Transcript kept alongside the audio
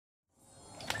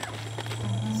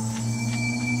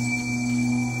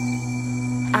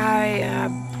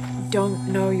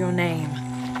don't know your name.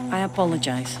 I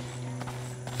apologize.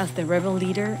 As the rebel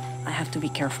leader, I have to be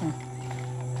careful.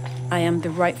 I am the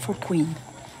rightful queen,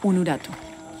 Unuratu.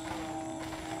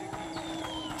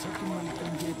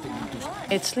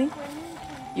 Etzli,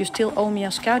 you still owe me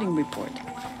a scouting report.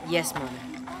 Yes, Mona.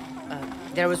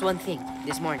 There was one thing,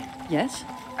 this morning. Yes?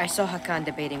 I saw Hakan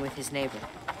debating with his neighbor.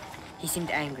 He seemed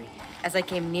angry. As I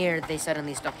came near, they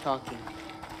suddenly stopped talking.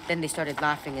 Then they started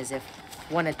laughing as if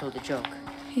one had told a joke.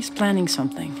 He's planning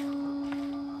something.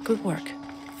 Good work.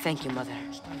 Thank you, Mother.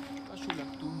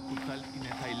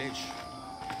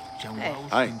 Hey.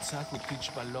 Hi.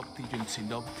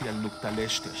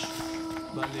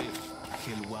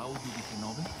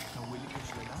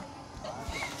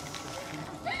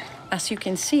 As you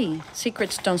can see,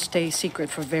 secrets don't stay secret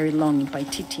for very long in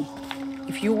Paititi.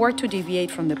 If you were to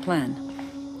deviate from the plan,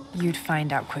 You'd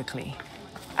find out quickly.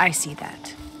 I see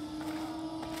that.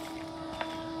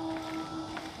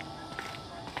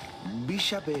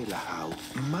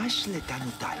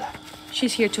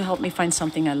 she's here to help me find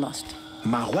something I lost.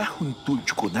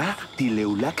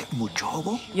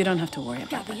 You don't have to worry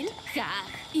about that.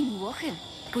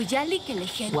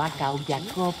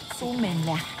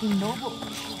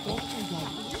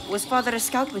 Was Father a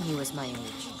scout when he was my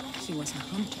age? He was a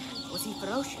hunter. Was he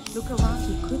ferocious? Look around,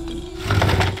 he could be.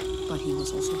 But he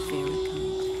was also very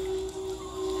kind.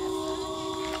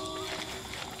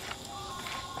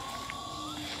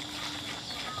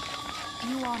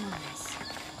 You honor us.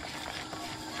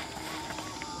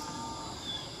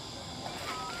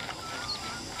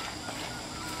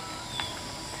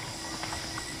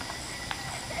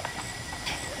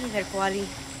 Hey there, Kwali.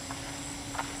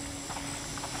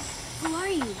 Who are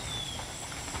you?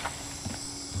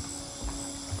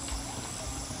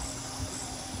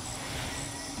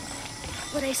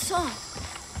 What I saw.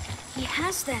 He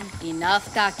has them.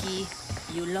 Enough, Taki.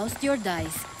 You lost your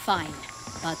dice, fine.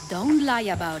 But don't lie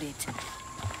about it.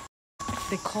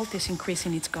 The cult is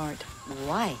increasing its guard.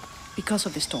 Why? Because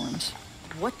of the storms.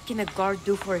 What can a guard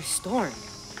do for a storm?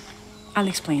 I'll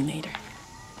explain later.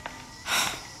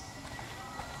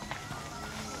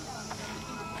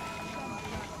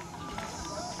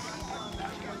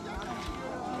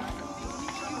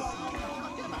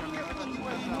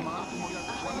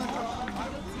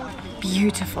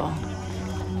 Beautiful.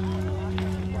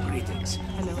 Greetings.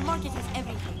 Hello. The market has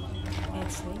everything.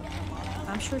 Etzli,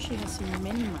 I'm sure she has seen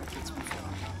many markets before.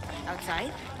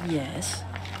 Outside? Yes.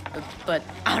 But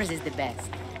ours is the best.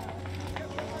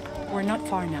 We're not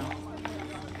far now.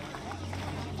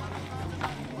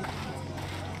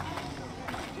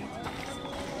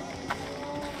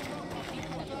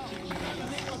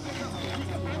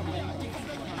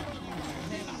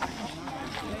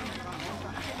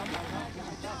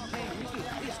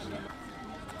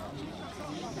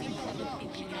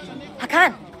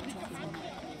 Hakan!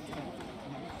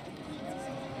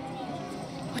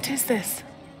 What is this?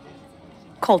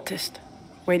 Cultist,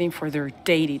 waiting for their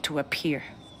deity to appear.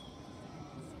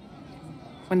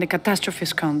 When the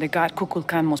catastrophes come, the god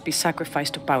Kukulkan must be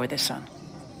sacrificed to power the sun.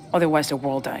 Otherwise, the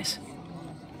world dies.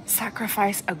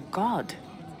 Sacrifice a god?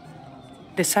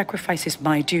 The sacrifice is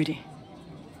my duty.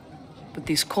 But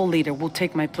this cult leader will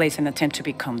take my place and attempt to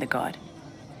become the god.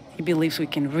 He believes we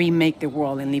can remake the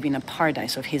world and live in a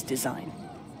paradise of his design.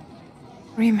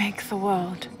 Remake the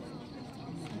world.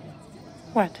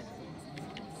 What?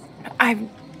 I've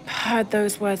heard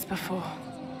those words before.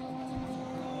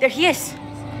 There he is!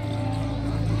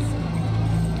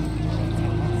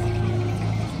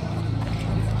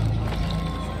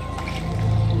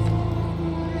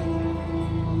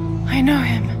 I know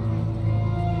him.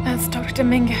 That's Dr.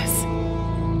 Dominguez.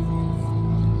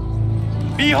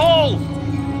 Behold!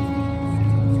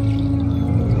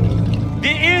 The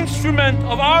instrument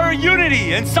of our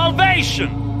unity and salvation!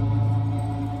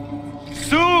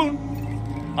 Soon,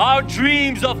 our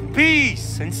dreams of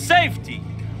peace and safety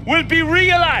will be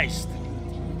realized!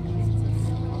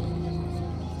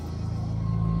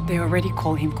 They already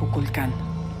call him Kukulkan,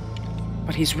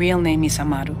 but his real name is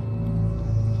Amaru.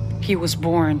 He was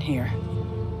born here,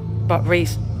 but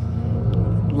raised,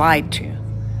 lied to,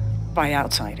 by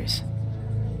outsiders.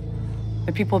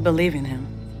 The people believe in him.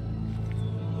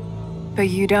 But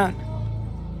you don't.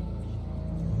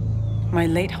 My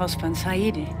late husband,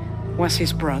 Saidi, was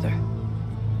his brother.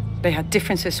 They had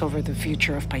differences over the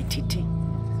future of Paititi.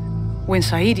 When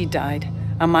Saidi died,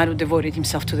 Amaru devoted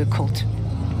himself to the cult.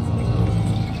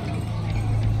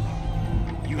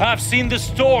 You have seen the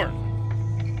storm.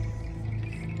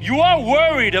 You are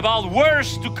worried about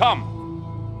worse to come.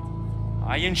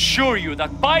 I assure you that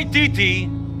Paititi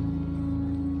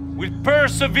will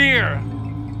persevere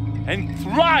and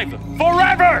thrive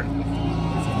forever!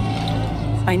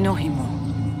 I know he will.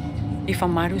 If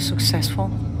Amaru is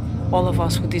successful, all of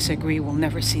us who disagree will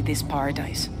never see this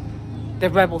paradise. The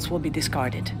rebels will be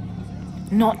discarded.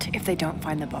 Not if they don't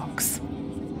find the box.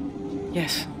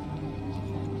 Yes.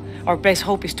 Our best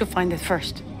hope is to find it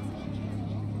first.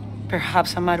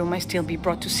 Perhaps Amaru might still be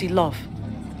brought to see love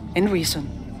and reason.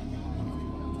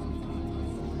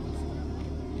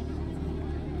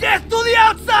 Death to the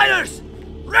outsiders!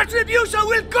 Retribution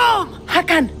will come!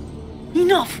 Hakan!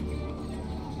 Enough!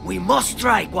 We must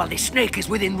strike while the snake is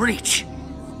within reach.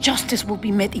 Justice will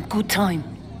be met in good time.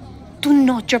 Do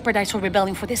not jeopardize our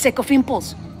rebellion for the sake of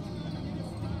impulse.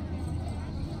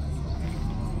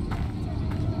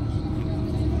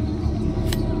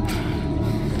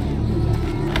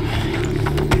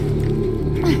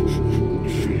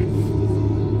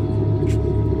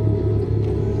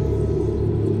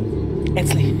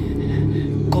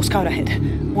 Etzli, go scout ahead.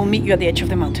 We'll meet you at the edge of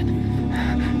the mountain.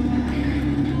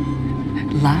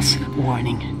 Last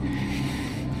warning.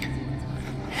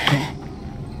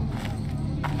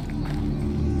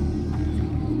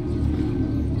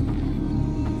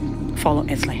 Follow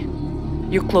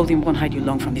Etzli. Your clothing won't hide you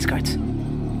long from these guards.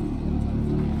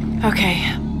 Okay,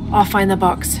 I'll find the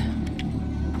box.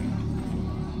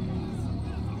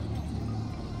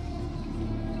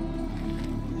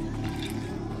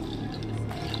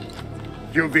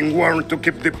 You've been warned to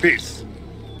keep the peace.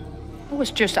 I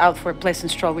was just out for a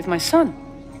pleasant stroll with my son.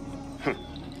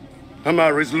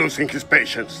 Amaru is losing his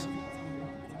patience.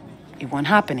 It won't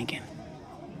happen again.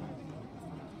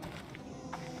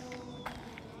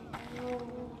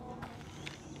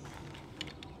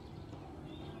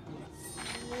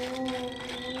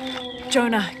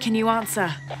 Jonah, can you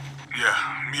answer?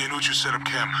 Yeah, me and Uchu set up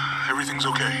camp. Everything's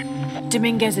okay.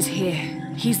 Dominguez is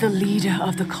here. He's the leader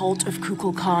of the cult of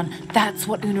Kukulkan. That's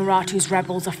what Unuratu's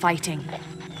rebels are fighting.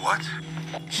 What?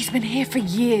 He's been here for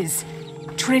years.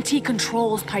 Trinity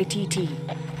controls Paititi.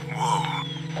 Whoa.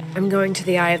 I'm going to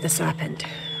the Eye of the Serpent.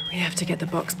 We have to get the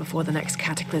box before the next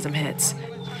cataclysm hits.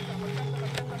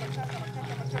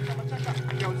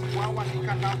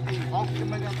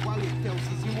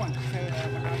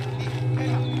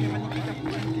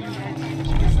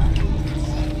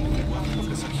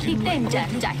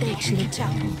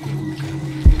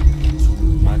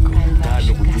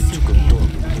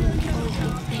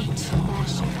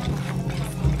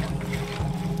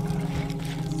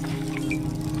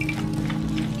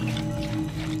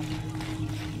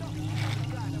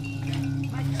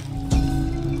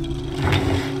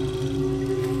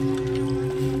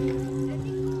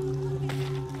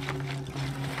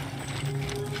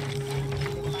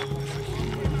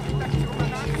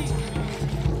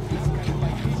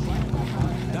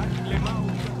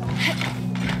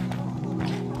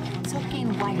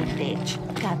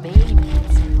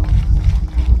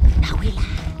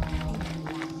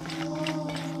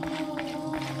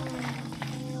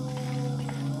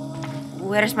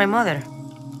 Where's my mother?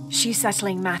 She's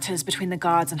settling matters between the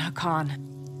guards and Hakan.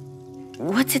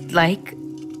 What's it like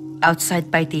outside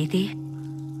Paititi?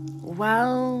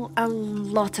 Well, a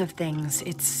lot of things.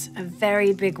 It's a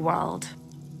very big world.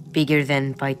 Bigger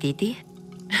than Paititi?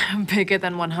 Bigger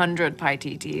than 100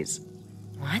 Paititis.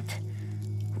 What?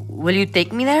 Will you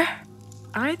take me there?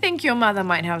 I think your mother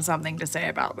might have something to say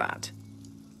about that.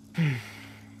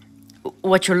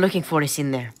 What you're looking for is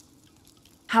in there.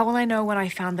 How will I know when I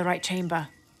found the right chamber?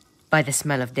 By the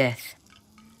smell of death.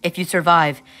 If you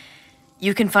survive,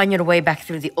 you can find your way back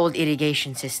through the old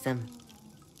irrigation system.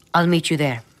 I'll meet you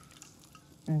there.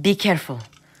 Be careful.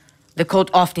 The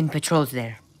cult often patrols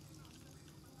there.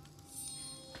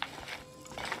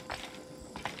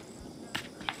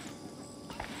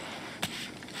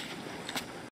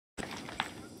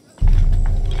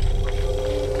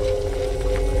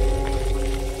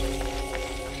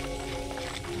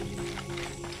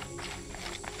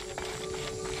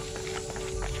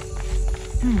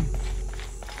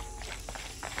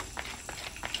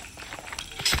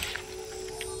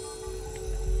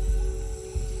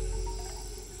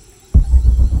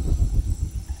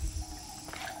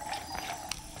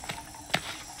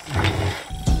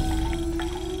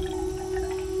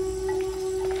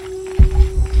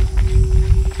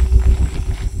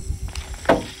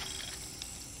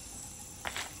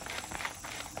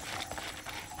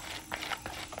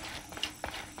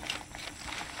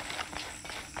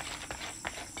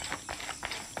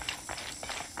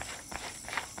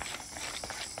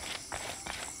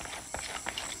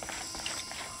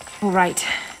 All right.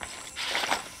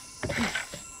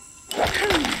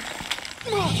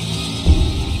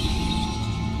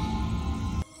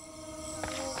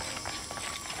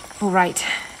 All right.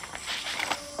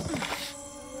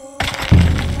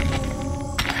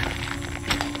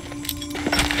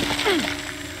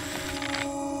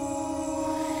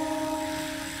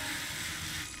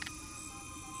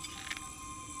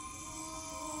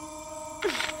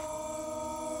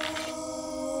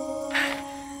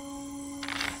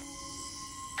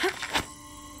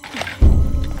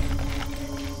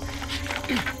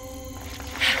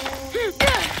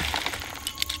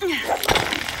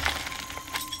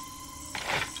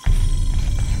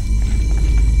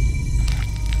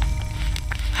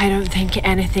 don't think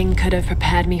anything could have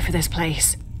prepared me for this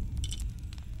place.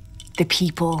 The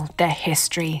people, their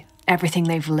history, everything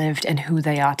they've lived, and who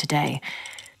they are today.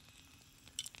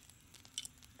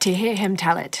 To hear him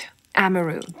tell it,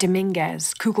 Amaru,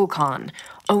 Dominguez, Kukulkan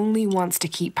only wants to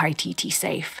keep Paititi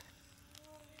safe.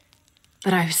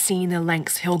 But I've seen the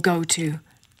lengths he'll go to,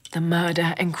 the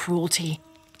murder and cruelty.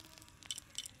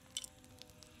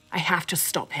 I have to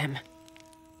stop him.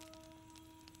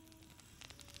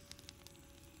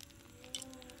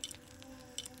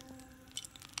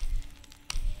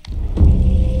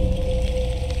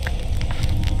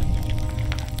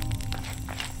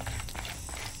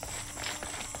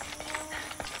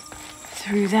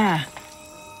 Through there.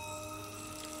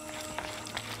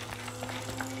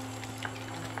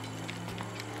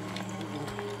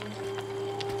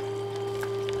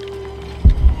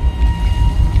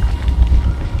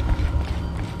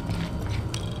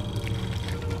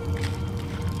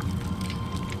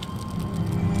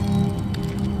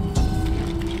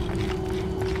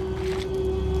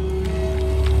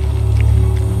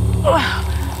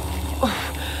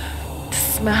 The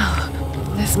smell.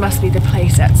 This must be the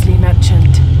place Etzli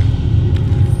mentioned.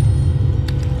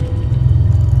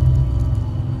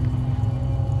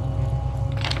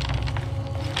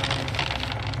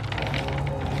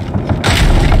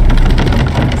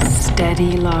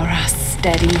 Steady, Lara,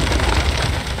 steady.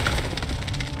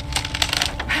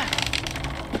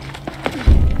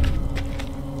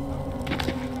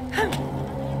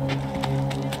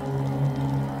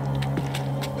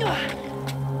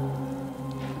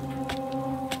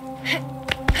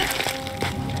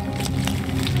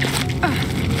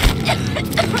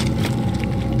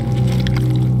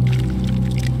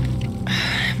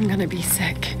 I'm gonna be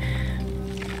sick.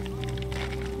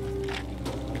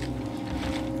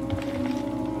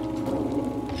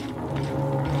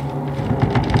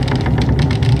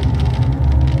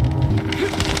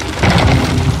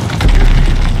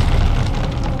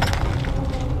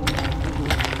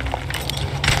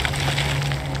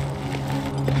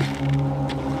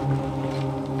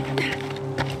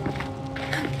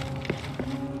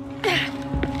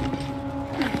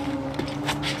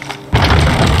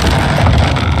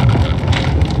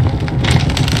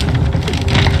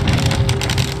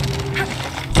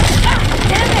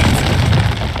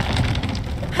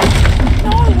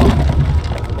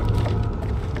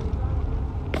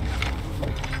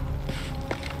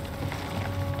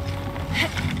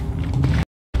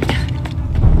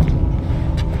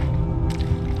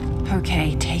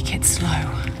 Okay, take it slow.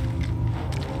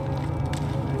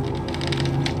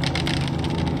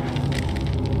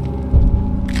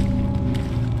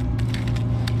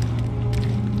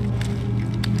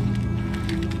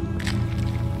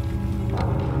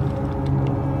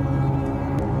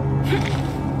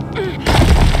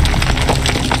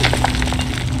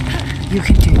 You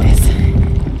can do this.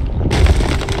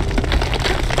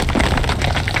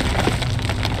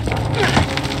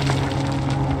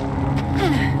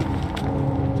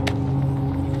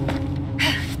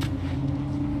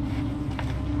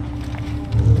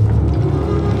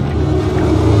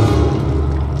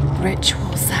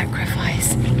 Ritual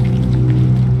sacrifice.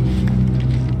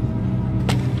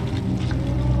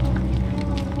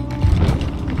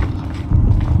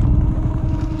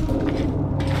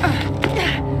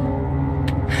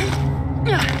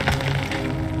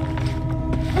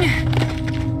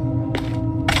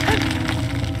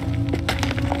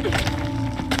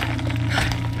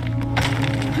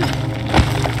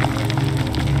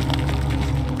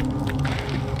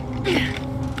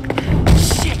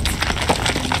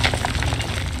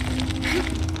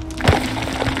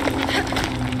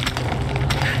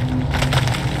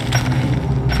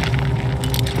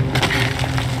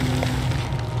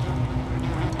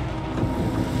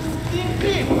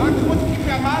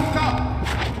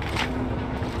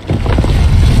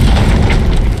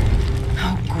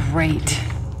 Great.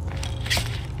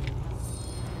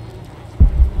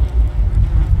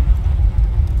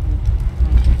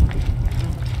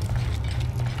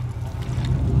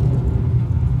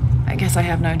 I guess I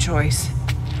have no choice.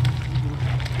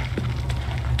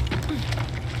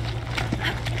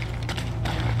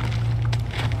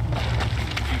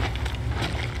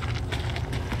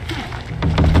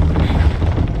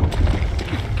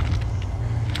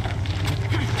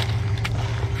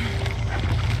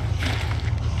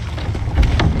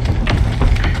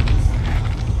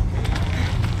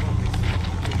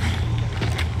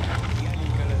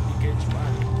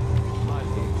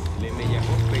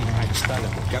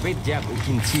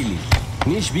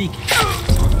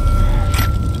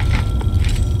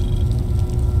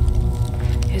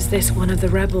 Is this one of the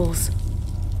rebels?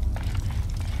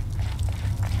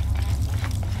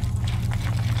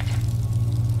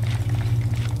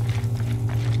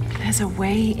 There's a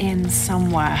way in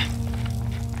somewhere.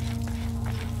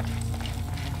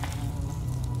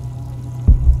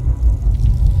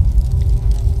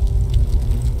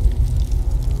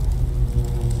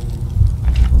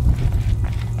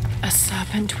 A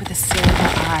serpent with a silver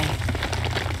eye.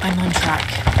 I'm on track.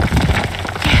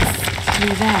 Yes,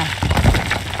 through there.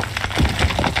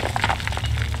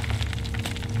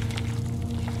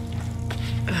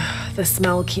 The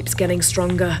smell keeps getting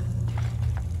stronger.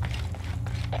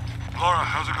 Laura,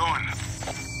 how's it going?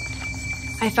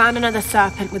 I found another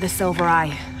serpent with a silver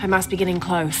eye. I must be getting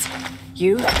close.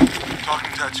 You?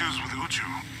 Talking tattoos with Uchu.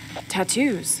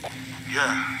 Tattoos?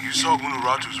 Yeah, you saw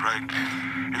Unuratu's, right?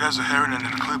 It has a heron and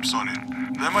an eclipse on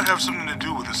it. That might have something to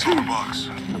do with the silver box.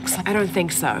 Looks like I don't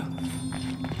think so.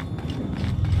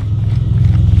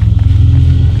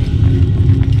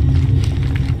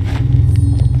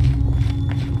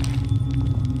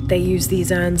 They use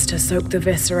these urns to soak the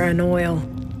viscera in oil.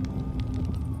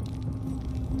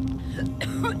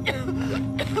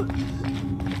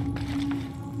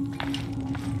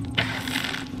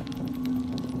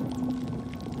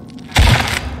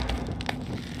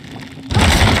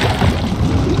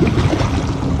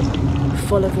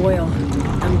 Full of oil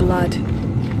and blood.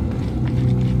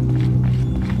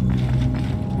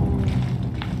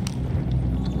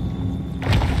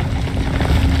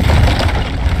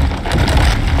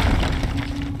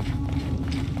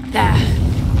 There.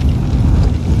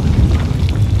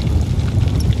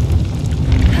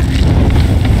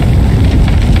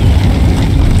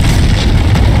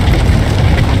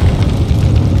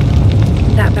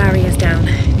 That barrier's down.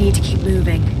 Need to keep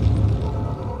moving.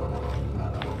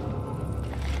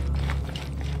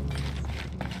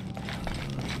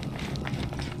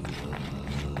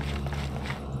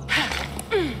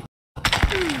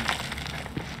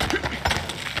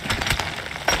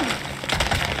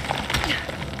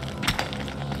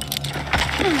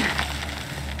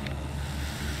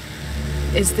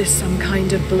 Is this some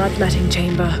kind of bloodletting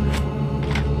chamber?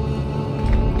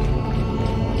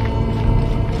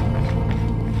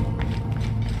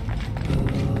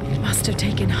 Must have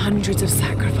taken hundreds of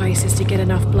sacrifices to get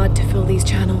enough blood to fill these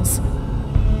channels.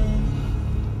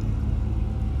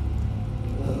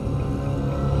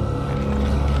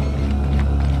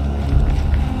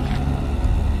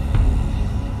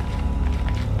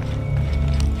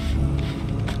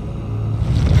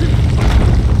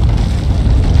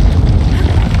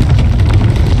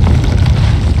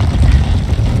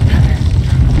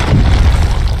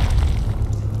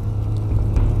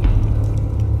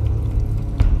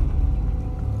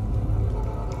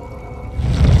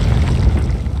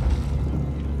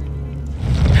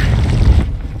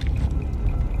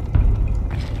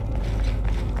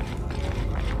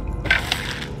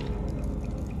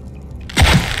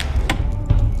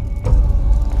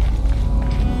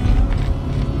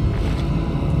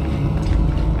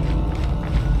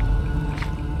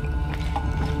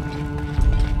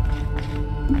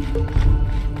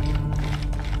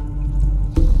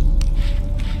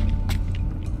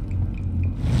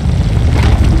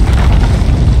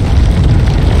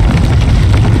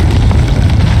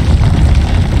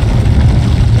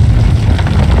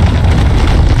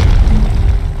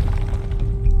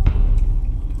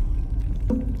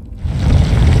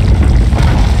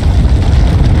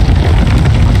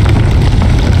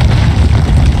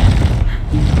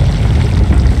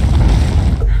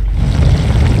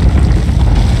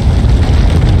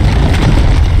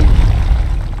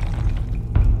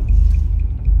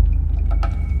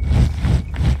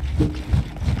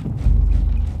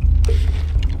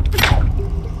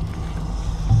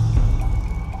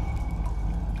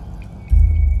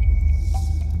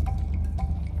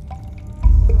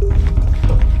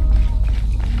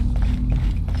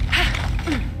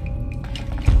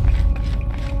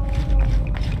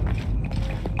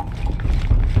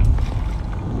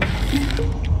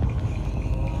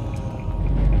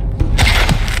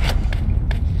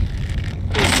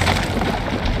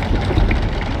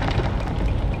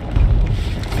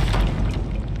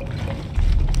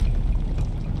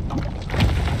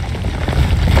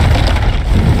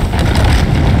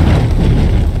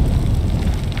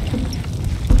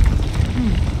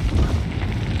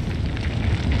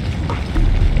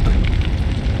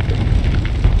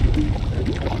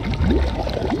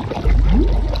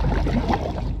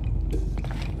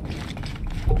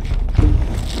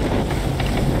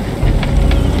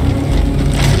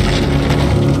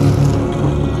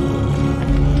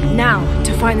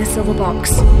 Find the silver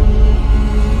box.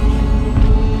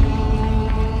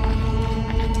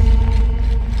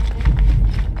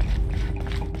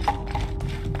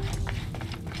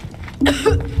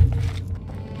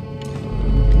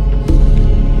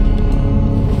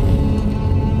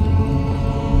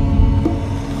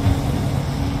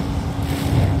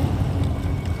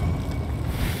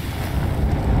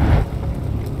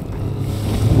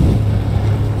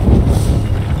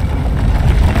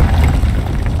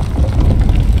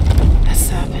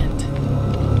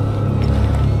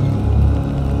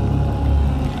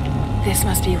 This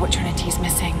must be what Trinity's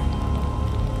missing.